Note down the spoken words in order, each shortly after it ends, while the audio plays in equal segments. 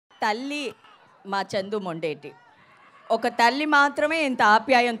తల్లి మా చందు మొండేటి. ఒక తల్లి మాత్రమే ఇంత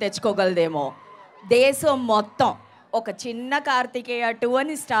ఆప్యాయం తెచ్చుకోగలదేమో. దేశం మొత్తం ఒక చిన్న కార్తికేయ 2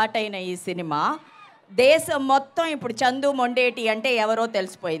 అని స్టార్ట్ అయిన ఈ సినిమా దేశం మొత్తం ఇప్పుడు చందు మొండేటి అంటే ఎవరో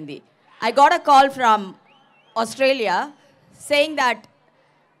తెలిసిపోయింది. I got a call from Australia saying that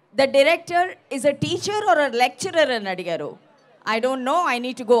the director is a teacher are a lecturer అని అడిగారు. I don't know, I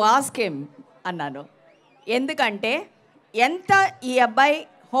need to go ask him అన్నాను. ఎందుకంటే ఎంత ఈ అబ్బాయి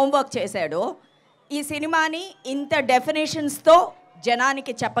హోంవర్క్ చేశాడో ఈ సినిమాని ఇంత డెఫినేషన్స్తో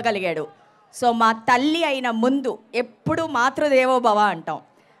జనానికి చెప్పగలిగాడు. సో మా తల్లి అయిన ముందు ఎప్పుడు మాతృదేవోభవ అంటాం.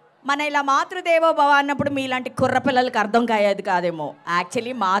 మన ఇలా మాతృదేవోభవ అన్నప్పుడు మీలాంటి కుర్రపిల్లలకి అర్థం కాయేది కాదేమో.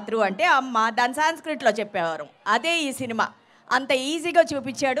 యాక్చువల్లీ మాతృ అంటే అమ్మ, దాని సాంస్క్రిట్లో చెప్పేవారు. అదే ఈ సినిమా అంత ఈజీగా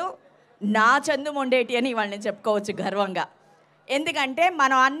చూపించాడు. నా చందు మొండేటి అని ఇవాళ నేను చెప్పుకోవచ్చు గర్వంగా. ఎందుకంటే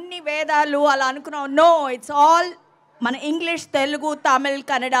మనం అన్ని వేదాలు అలా అనుకున్నాం. నో, ఇట్స్ ఆల్ మన ఇంగ్లీష్, తెలుగు, తమిళ్,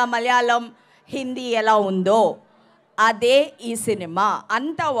 కన్నడ, మలయాళం, హిందీ ఎలా ఉందో అదే ఈ సినిమా.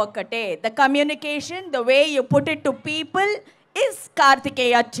 అంతా ఒక్కటే. The communication, the way you put it to people is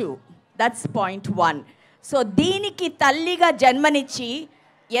Karthikeya 2. That's point 1. So దీనికి తల్లిగా జన్మనిచ్చి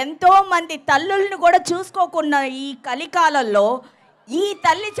ఎంతోమంది తల్లుల్ని కూడా చూసుకోకున్న ఈ కలికాలంలో ఈ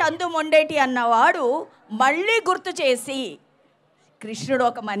తల్లి చందు మొండేటి అన్నవాడు మళ్ళీ గుర్తు చేసి, కృష్ణుడు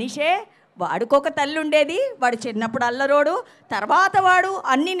ఒక మనిషే, వాడికొక తల్లి ఉండేది, వాడు చిన్నప్పుడు అల్లరోడు, తర్వాత వాడు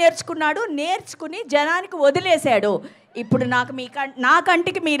అన్నీ నేర్చుకుని జనానికి వదిలేశాడు. ఇప్పుడు నా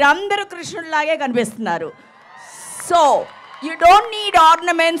కంటికి మీరందరూ కృష్ణుడిలాగే కనిపిస్తున్నారు. So you don't need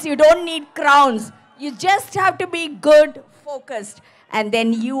ornaments, you don't need crowns, you just have to be good, focused, and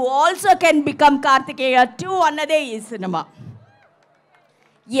then you also can become Karthikeya 2 అన్నదే ఈ cinema.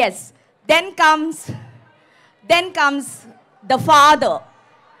 Yes, then comes the father.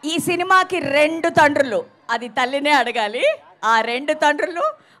 ఈ సినిమాకి 2 తండ్రులు, అది తల్లినే అడగాలి. ఆ 2 తండ్రులు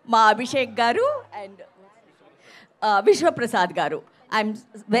మా అభిషేక్ గారు అండ్ విశ్వప్రసాద్ గారు. ఐఎమ్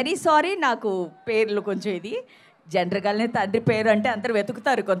వెరీ సారీ, నాకు పేర్లు కొంచెం ఇది జనరల్గానే తండ్రి పేరు అంటే అందరు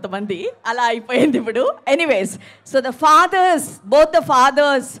వెతుకుతారు కొంతమంది, అలా అయిపోయింది ఇప్పుడు. Anyways, so the fathers, both the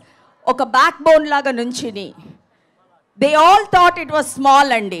fathers ఒక బ్యాక్ బోన్ లాగా నుంచుని they all thought it was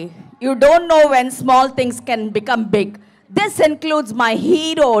small అండి. You don't know when small things can become big. This includes my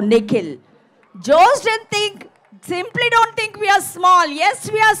hero, Nikhil. Just simply don't think we are small. Yes,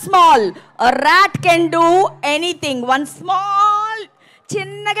 we are small. A rat can do anything. One small,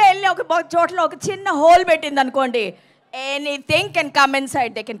 chinnaga elli oka chotlo oka chinna hole pettindi anukondi, anything can come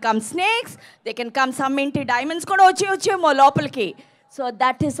inside. They can come snakes, they can come some minty diamonds kuda vachemo lopaliki. So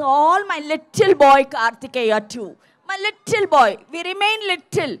that is all my little boy Karthikeya 2. My little boy. We remain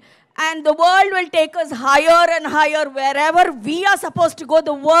little. And the world will take us higher and higher. Wherever we are supposed to go,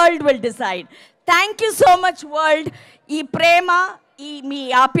 the world will decide. Thank you so much, world. Ee prema, ee mee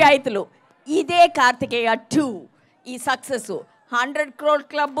aapyayatalu, ide Karthikeya 2. Ee success 100 crore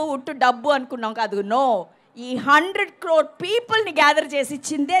club uttu dabbu anukunnam kaadu. No, ee 100 crore people ni gather chesi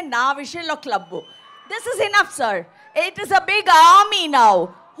ichinde na vishayalo club. This is enough, sir. It is a big army now.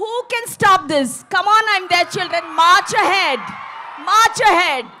 Who can stop this? Come on, I'm there, children. March ahead. March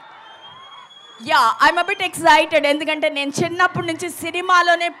ahead. Yeah, I'm a bit excited. ఎందుకంటే నేను చిన్నప్పటి నుంచి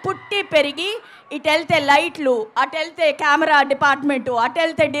సినిమాలోనే పుట్టి పెరిగి, ఇటు వెళ్తే లైట్లు, అటు వెళ్తే కెమెరా డిపార్ట్మెంటు, అటు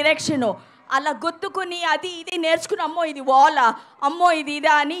వెళ్తే డైరెక్షను, అలా గుర్తుకుని అది ఇది నేర్చుకుని, అమ్మో ఇది వాలా, అమ్మో ఇది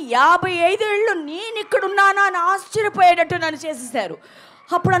ఇదా అని 55 ఏళ్ళు నేను ఇక్కడ ఉన్నానా అని ఆశ్చర్యపోయేటట్టు నన్ను చేసేసారు.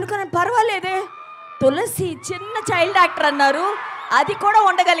 అప్పుడు అనుకున్నాను, పర్వాలేదే, తులసి చిన్న చైల్డ్ యాక్టర్ అన్నారు, అది కూడా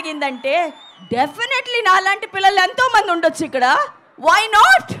ఉండగలిగిందంటే డెఫినెట్లీ నాలాంటి పిల్లలు ఎంతోమంది ఉండొచ్చు ఇక్కడ. Why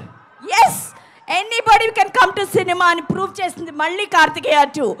not? Yes, anybody can come to cinema and prove చేసింది మళ్ళీ Karthikeya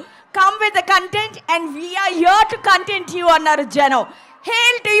 2. Come with the content and we are here to content you అన్నారు జనం.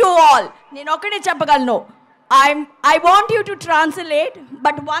 Hail to you all. నేను ఒకటే చెప్పగలను, I want you to translate,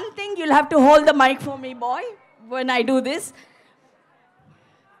 but one thing you'll have to hold the mic for me, boy, when I do this.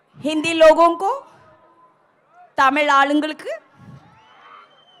 Hindi लोगों को, तमिल आलुंगलुक्कु,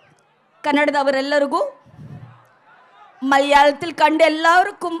 कन्नडदवरेल्लरिगू, मलयाळत्तिल कंड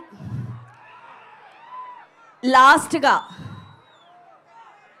एल्लारुक्कुम, last ga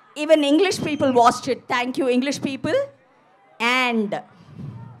even English people watched it. Thank you, English people. And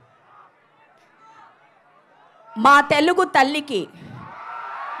మా తెలుగు తల్లికి,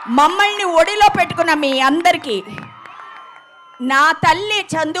 మమ్మల్ని ఒడిలో పెట్టుకున్న మీ అందరికీ, నా తల్లి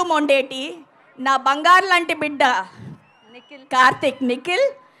చందు మొండేటి, నా బంగారు లాంటి బిడ్డ నిఖిల్,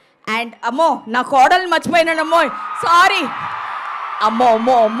 అండ్ అమ్మో నా కోడలు మర్చిపోయినానమ్మో, సారీ, అమ్మో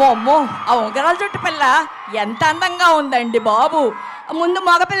అమ్మో అమ్మో అమ్మో, ఆ ఉంగరాల చుట్టు పిల్ల ఎంత అందంగా ఉందండి బాబు. ముందు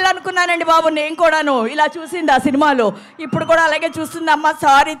మగపిల్ల అనుకున్నానండి బాబు, నేను కూడాను ఇలా చూసింది ఆ సినిమాలో. ఇప్పుడు కూడా అలాగే చూస్తుంది. అమ్మ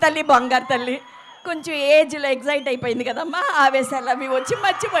సారీ తల్లి, బంగారు తల్లి. కొంచెం ఏజ్లో ఎగ్జైట్ అయిపోయింది కదమ్మా, ఆవేశాలు అవి వచ్చి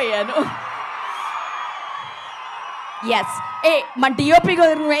మర్చిపోయాను. ఎస్. మా డిఓపి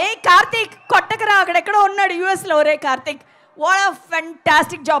గారు, కార్తీక్ కొట్టకరా, అక్కడెక్కడో ఉన్నాడు యూఎస్లో. రే Karthik, what a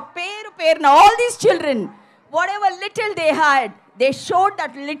fantastic job. పేరున all these children, what ever little they had, they showed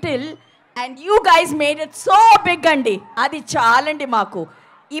that little and you guys made it so big అండి. అది చాలండి మాకు.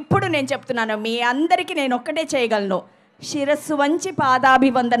 ఇప్పుడు నేను చెప్తున్నాను, మీ అందరికీ నేను ఒక్కటే చేయగలను, శిరస్సు వంచి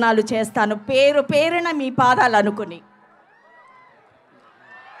పాదాభివందనాలు చేస్తాను, పేరున మీ పాదాలు అనుకుని.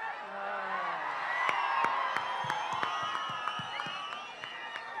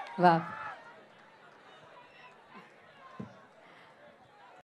 వావ్.